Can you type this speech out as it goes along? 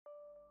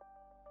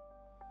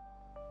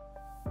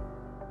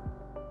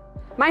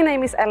My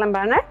name is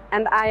Berner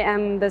and I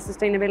am the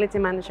Sustainability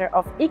Manager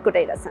of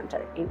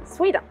EcoDataCenter in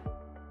Sweden.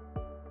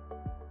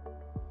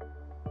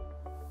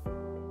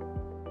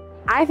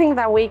 I think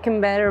that we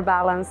can better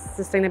balance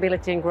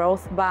sustainability and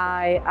growth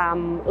by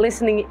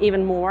listening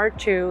even more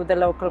to the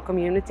local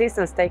communities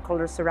and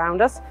stakeholders around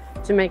us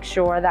to make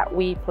sure that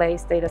we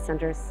place data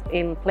centers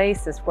in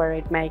places where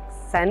it makes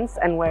sense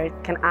and where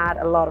it can add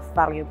a lot of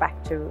value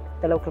back to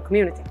the local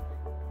community.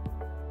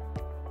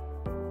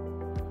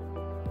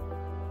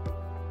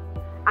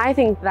 I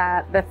think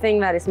that the thing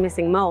that is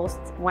missing most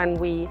when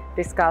we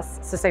discuss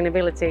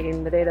sustainability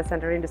in the data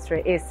center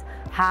industry is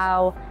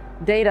how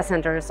data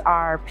centers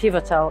are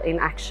pivotal in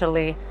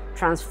actually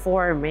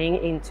transforming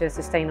into a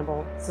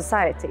sustainable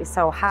society.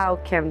 So how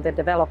can the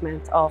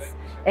development of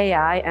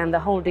AI and the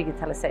whole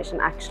digitalization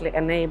actually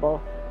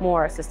enable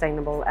more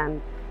sustainable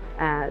and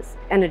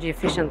energy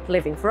efficient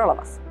living for all of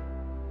us?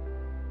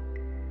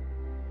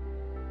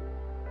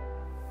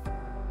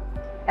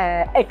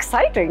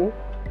 Exciting!